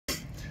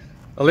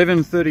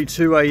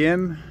11:32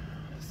 a.m.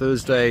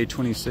 Thursday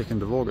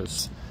 22nd of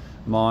August.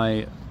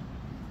 My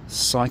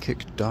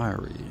psychic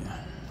diary.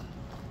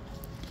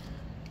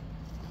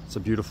 It's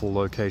a beautiful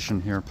location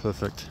here,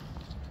 perfect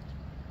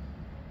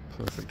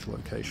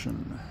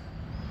location.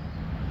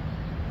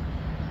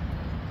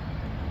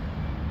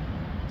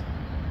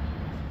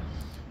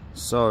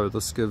 So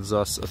this gives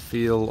us a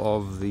feel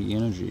of the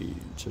energy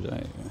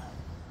today.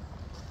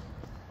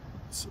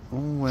 It's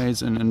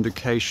always an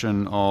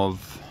indication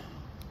of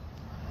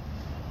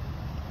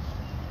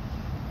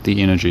the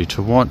energy,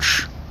 to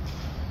watch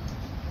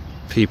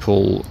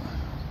people,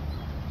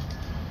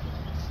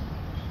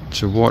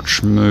 to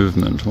watch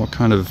movement. What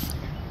kind of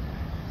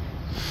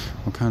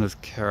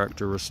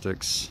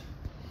characteristics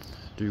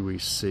do we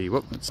see?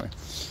 Whoop, sorry.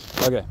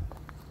 Okay,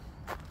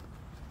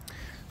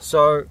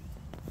 so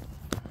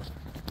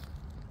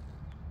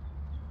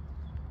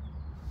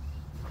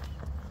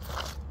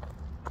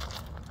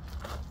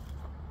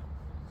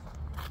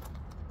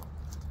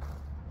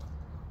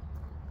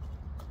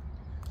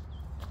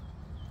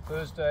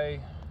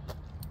Thursday,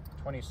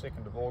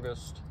 22nd of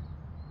August,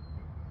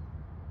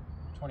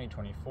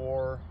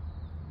 2024,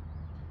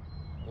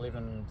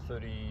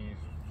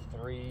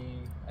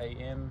 11:33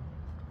 a.m.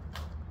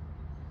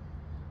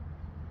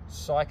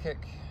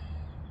 Psychic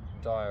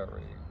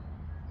diary.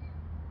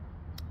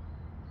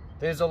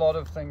 There's a lot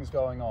of things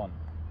going on,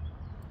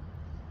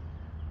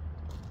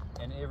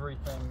 and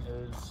everything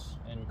is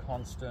in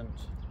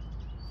constant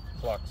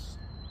flux,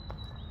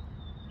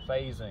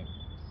 phasing,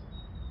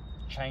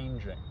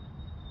 changing,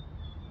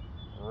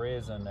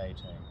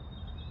 resonating.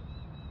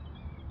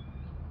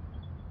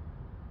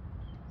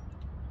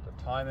 The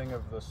timing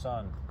of the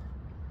sun,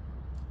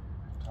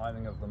 the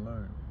timing of the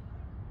moon,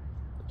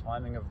 the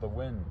timing of the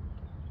wind,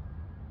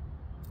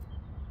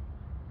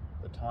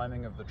 the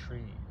timing of the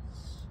trees,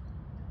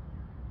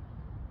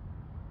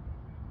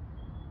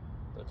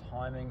 the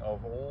timing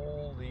of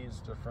all these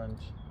different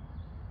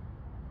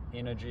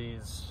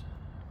energies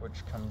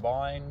which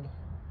combined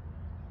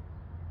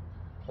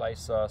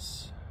place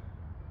us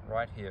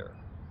right here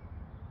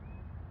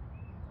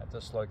at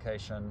this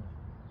location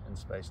in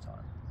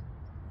space-time.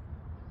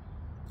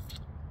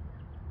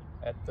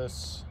 At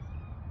this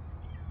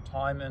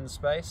time in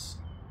space,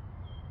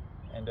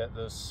 and at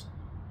this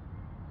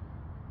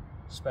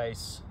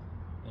space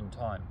in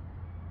time.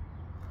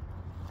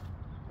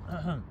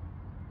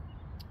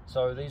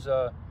 So these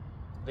are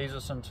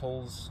some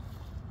tools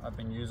I've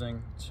been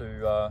using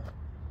to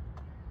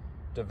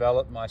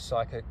develop my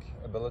psychic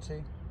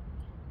ability.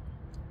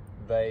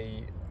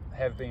 They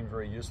have been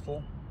very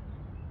useful,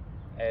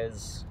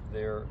 as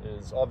there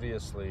is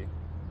obviously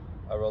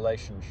a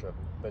relationship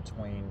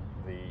between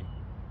the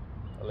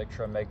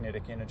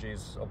electromagnetic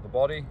energies of the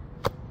body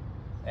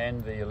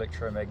and the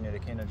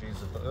electromagnetic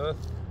energies of the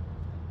earth.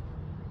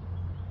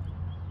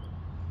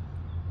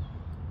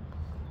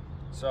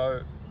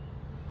 So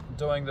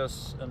doing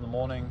this in the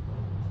morning,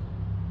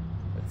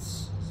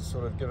 it's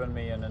sort of given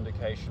me an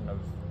indication of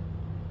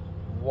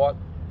what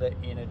the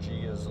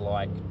energy is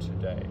like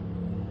today.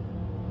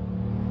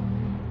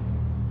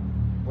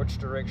 Which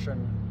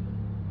direction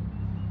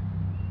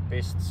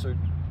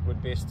would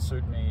it best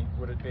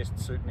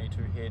suit me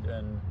to head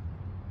in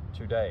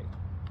today?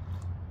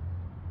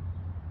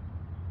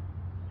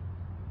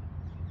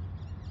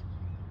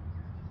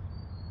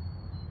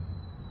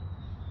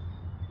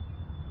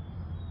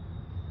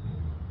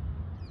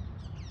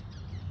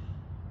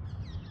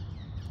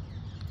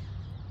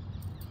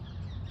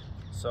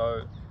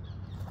 So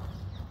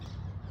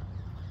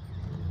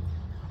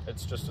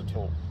it's just a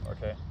tool,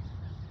 okay?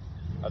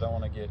 I don't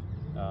want to get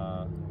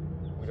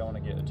we don't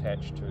want to get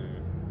attached to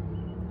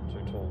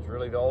tools.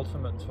 Really, the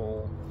ultimate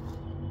tool,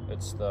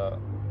 it's the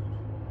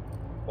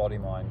body,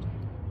 mind,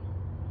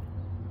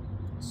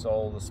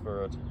 soul, the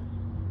spirit.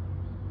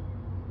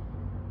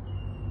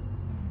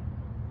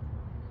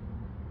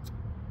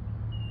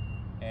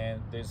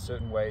 And there's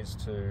certain ways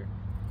to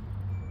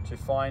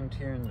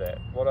fine-tune that.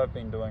 What I've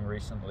been doing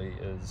recently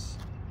is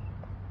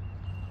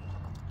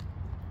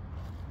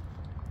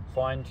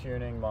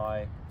fine-tuning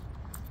my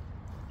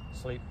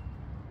sleep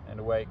and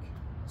awake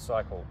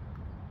cycle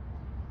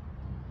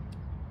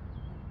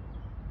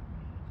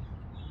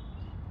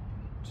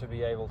to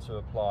be able to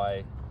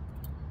apply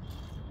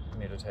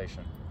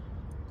meditation.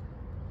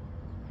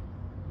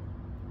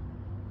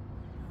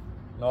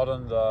 Not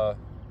in the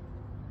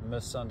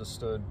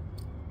misunderstood,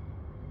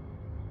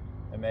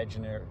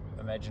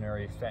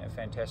 imaginary,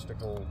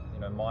 fantastical,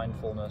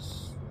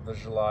 mindfulness,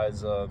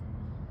 visualize a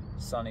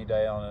sunny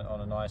day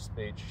on a nice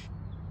beach,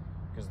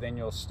 because then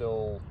you're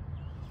still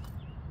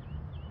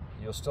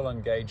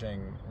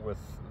engaging with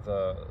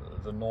the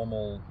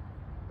normal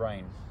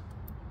brain,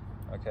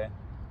 okay?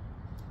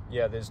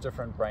 Yeah, there's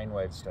different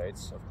brainwave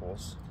states, of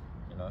course,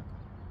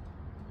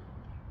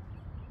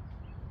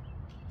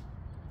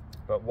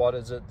 but what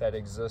is it that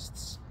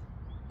exists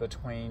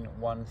between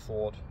one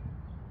thought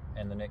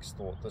and the next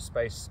thought? The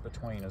space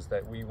between is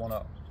that we want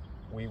to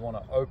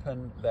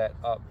open that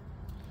up,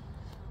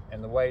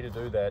 and the way to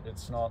do that,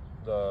 it's not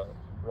the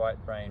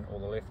right brain or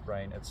the left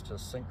brain, it's to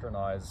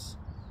synchronize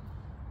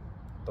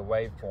the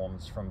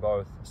waveforms from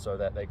both so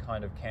that they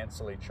kind of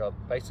cancel each other,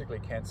 basically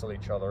cancel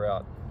each other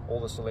out. All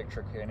this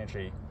electric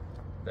energy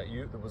that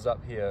was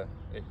up here,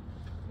 it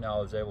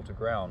now is able to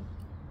ground,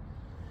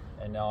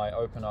 and now I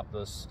open up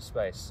this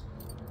space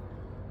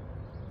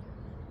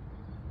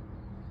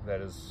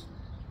that is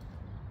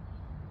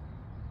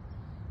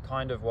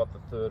kind of what the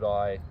third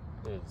eye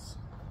is.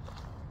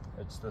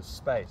 It's the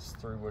space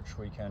through which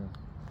we can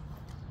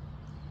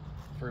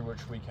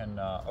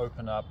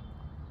open up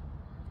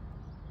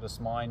this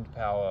mind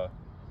power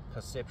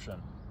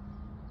perception.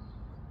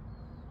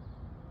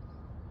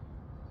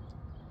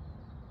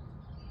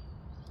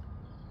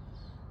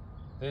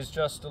 There's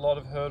just a lot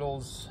of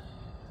hurdles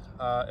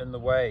in the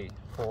way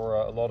for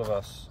a lot of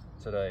us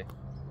today.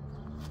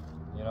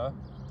 You know,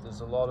 there's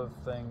a lot of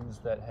things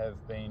that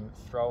have been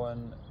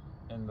thrown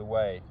in the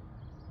way.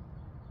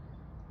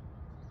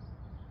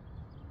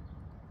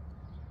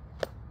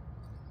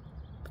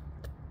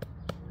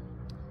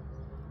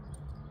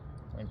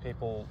 When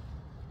people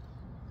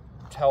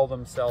tell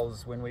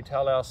themselves, when we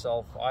tell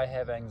ourselves, I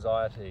have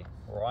anxiety,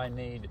 or I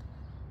need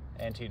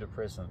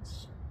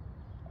antidepressants,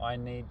 I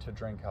need to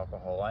drink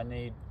alcohol, I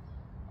need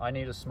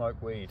to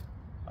smoke weed,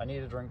 I need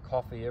to drink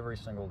coffee every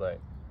single day.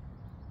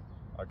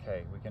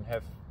 Okay, we can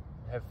have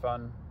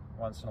fun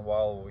once in a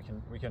while,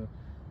 we can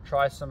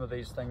try some of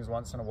these things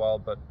once in a while,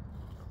 but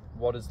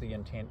what is the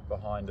intent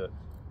behind it?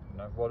 You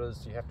know,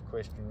 you have to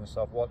question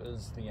yourself, what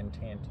is the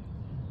intent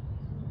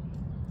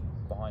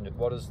behind it?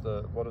 What is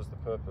the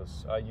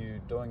purpose? Are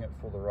you doing it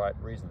for the right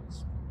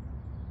reasons?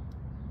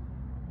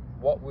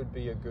 What would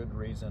be a good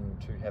reason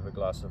to have a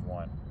glass of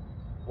wine?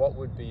 What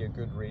would be a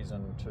good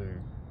reason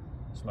to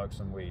smoke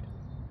some weed?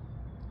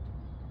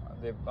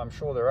 I'm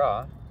sure there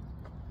are,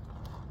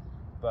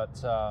 but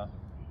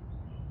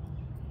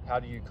how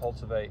do you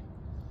cultivate?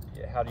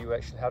 How do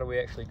we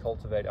actually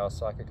cultivate our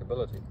psychic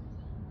ability?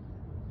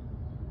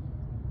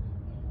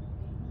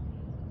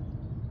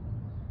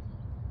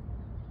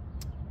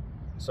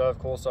 So of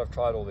course I've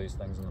tried all these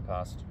things in the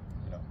past,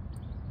 you know.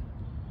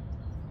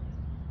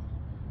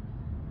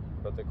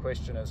 But the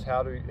question is,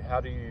 how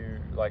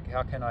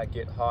can I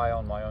get high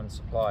on my own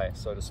supply,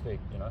 so to speak,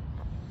 you know?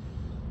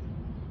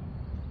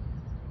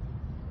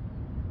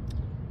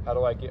 How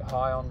do I get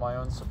high on my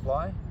own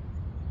supply?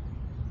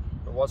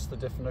 But what's the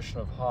definition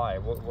of high?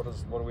 What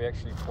are we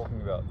actually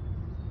talking about?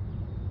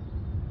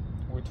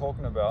 We're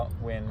talking about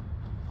when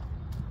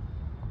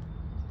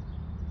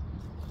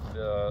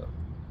the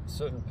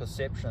certain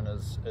perception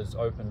is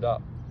opened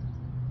up.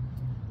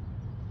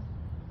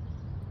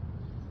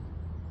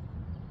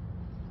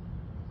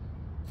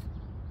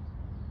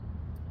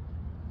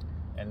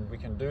 And we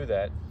can do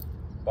that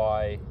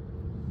by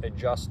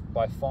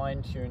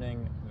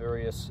fine-tuning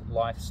various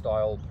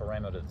lifestyle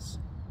parameters.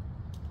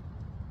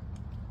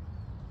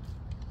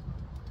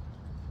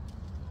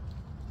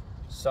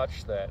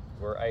 Such that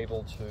we're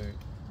able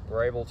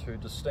to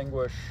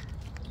distinguish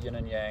yin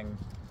and yang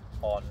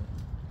on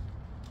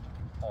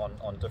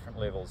different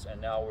levels,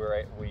 and now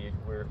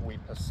we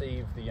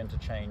perceive the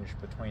interchange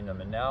between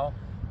them, and now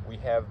we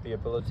have the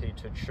ability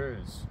to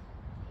choose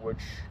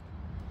which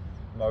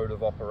mode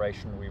of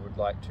operation we would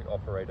like to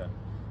operate in.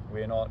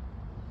 We're not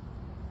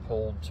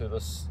pulled to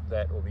this,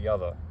 that, or the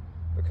other,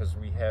 because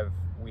we have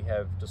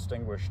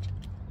distinguished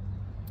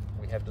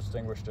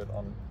it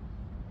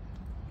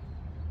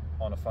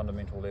on a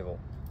fundamental level.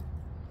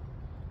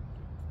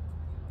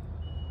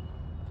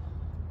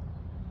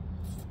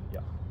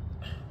 Yeah.